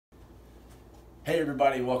Hey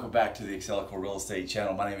everybody, welcome back to the Excellecore Real Estate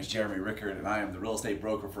channel. My name is Jeremy Rickard and I am the real estate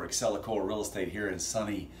broker for Excellecore Real Estate here in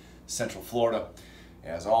sunny Central Florida.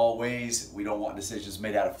 As always, we don't want decisions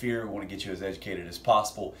made out of fear. We want to get you as educated as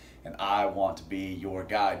possible, and I want to be your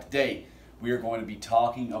guide. Today, we are going to be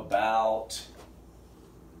talking about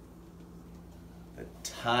the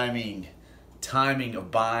timing of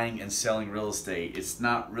buying and selling real estate. It's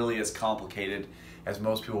not really as complicated as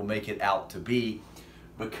most people make it out to be,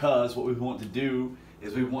 because what we want to do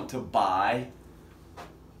is we want to buy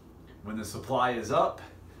when the supply is up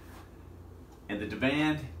and the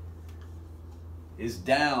demand is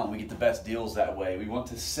down. We get the best deals that way. We want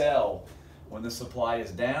to sell when the supply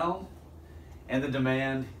is down and the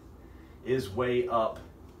demand is way up.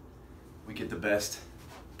 We get the best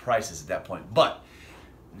prices at that point. But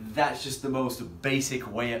that's just the most basic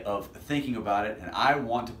way of thinking about it, and I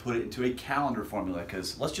want to put it into a calendar formula,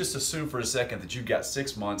 because let's just assume for a second that you've got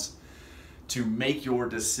 6 months to make your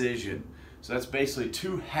decision. So that's basically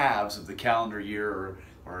 2 halves of the calendar year,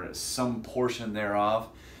 or some portion thereof.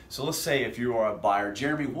 So let's say if you are a buyer,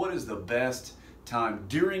 Jeremy, what is the best time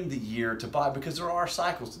during the year to buy? Because there are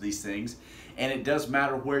cycles to these things, and it does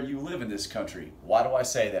matter where you live in this country. Why do I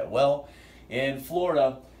say that? Well, in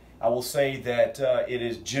Florida, I will say that it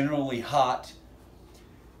is generally hot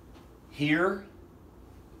here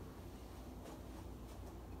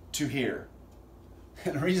to here.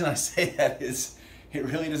 And the reason I say that is it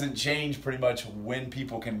really doesn't change pretty much when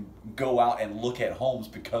people can go out and look at homes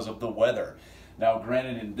because of the weather. Now,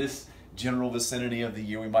 granted, in this general vicinity of the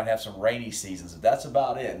year, we might have some rainy seasons. That's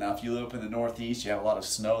about it. Now, if you live up in the Northeast, you have a lot of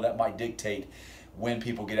snow. That might dictate when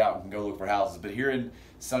people get out and can go look for houses. But here in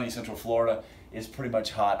sunny Central Florida, it's pretty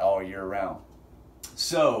much hot all year round.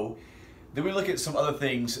 So then we look at some other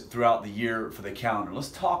things throughout the year for the calendar. Let's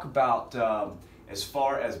talk about as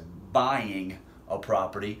far as buying a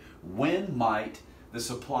property, when might the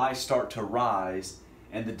supply start to rise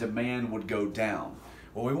and the demand would go down?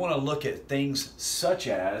 Well, we want to look at things such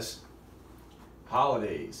as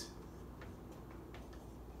holidays.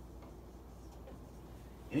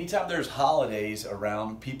 Anytime there's holidays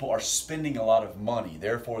around, people are spending a lot of money.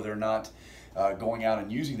 Therefore, they're not going out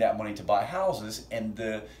and using that money to buy houses, and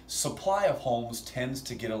the supply of homes tends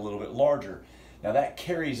to get a little bit larger. Now that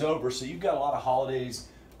carries over, so you've got a lot of holidays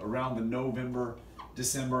around the November,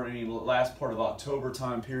 December, and the last part of October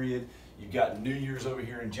time period. You've got New Year's over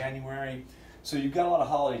here in January. So you've got a lot of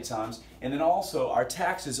holiday times. And then also our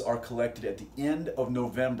taxes are collected at the end of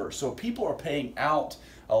November. So people are paying out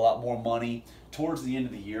a lot more money towards the end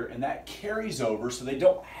of the year, and that carries over, so they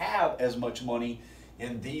don't have as much money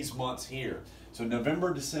in these months here. So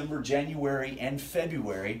November, December, January, and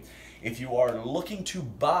February, if you are looking to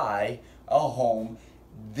buy a home,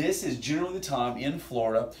 this is generally the time in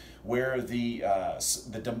Florida where the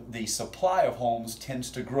supply of homes tends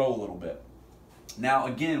to grow a little bit. Now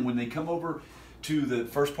again, when they come over to the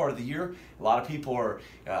first part of the year, a lot of people are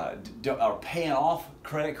paying off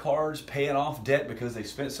credit cards, paying off debt because they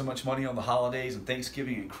spent so much money on the holidays and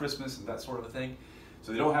Thanksgiving and Christmas and that sort of a thing.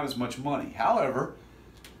 So they don't have as much money. However,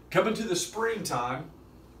 coming to the springtime,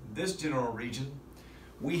 this general region,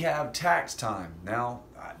 we have tax time. Now,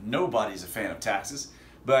 nobody's a fan of taxes,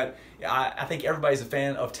 but I think everybody's a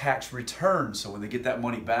fan of tax returns. So when they get that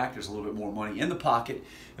money back, there's a little bit more money in the pocket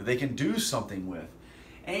that they can do something with.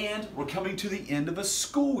 And we're coming to the end of a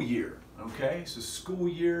school year, okay? So school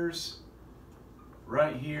years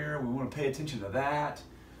right here, we want to pay attention to that.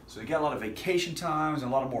 So we got a lot of vacation times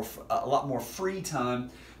and a lot more free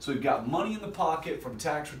time. So we've got money in the pocket from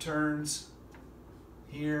tax returns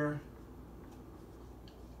here.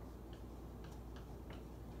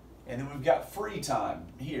 And then we've got free time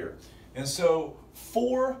here. And so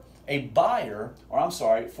for a buyer, or I'm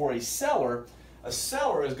sorry, for a seller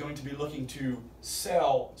is going to be looking to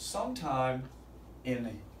sell sometime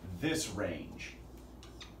in this range.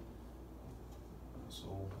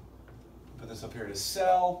 So put this up here to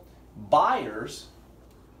sell. Buyers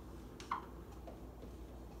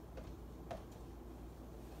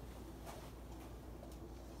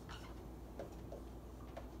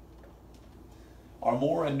are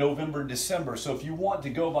more in November, December. So if you want to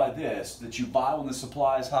go by this, that you buy when the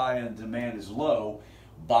supply is high and the demand is low,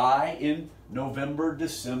 buy in November,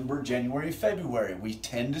 December, January, February. We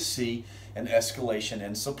tend to see an escalation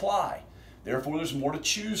in supply. Therefore, there's more to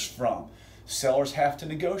choose from. Sellers have to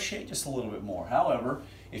negotiate just a little bit more. However,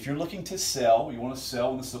 if you're looking to sell, you want to sell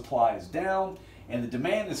when the supply is down and the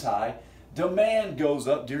demand is high. Demand goes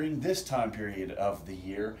up during this time period of the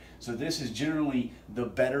year, so this is generally the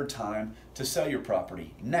better time to sell your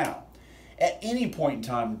property. Now, At any point in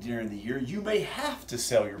time during the year, you may have to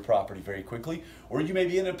sell your property very quickly, or you may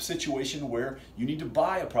be in a situation where you need to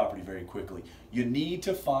buy a property very quickly. You need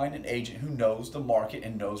to find an agent who knows the market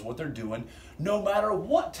and knows what they're doing, no matter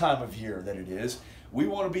what time of year that it is. We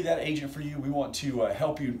want to be that agent for you. We want to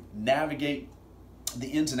help you navigate the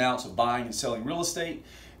ins and outs of buying and selling real estate.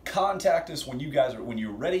 Contact us when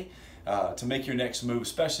you're ready to make your next move,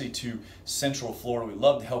 especially to Central Florida. We'd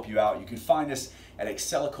love to help you out. You can find us at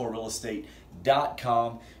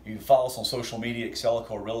excellecorerealestate.com. You can follow us on social media,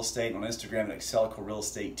 Excellecore Real Estate, on Instagram at Excellecore Real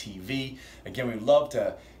Estate TV. Again, we'd love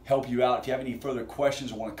to help you out. If you have any further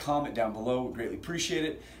questions or want to comment down below, we'd greatly appreciate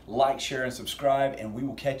it. Like, share, and subscribe, and we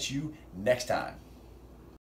will catch you next time.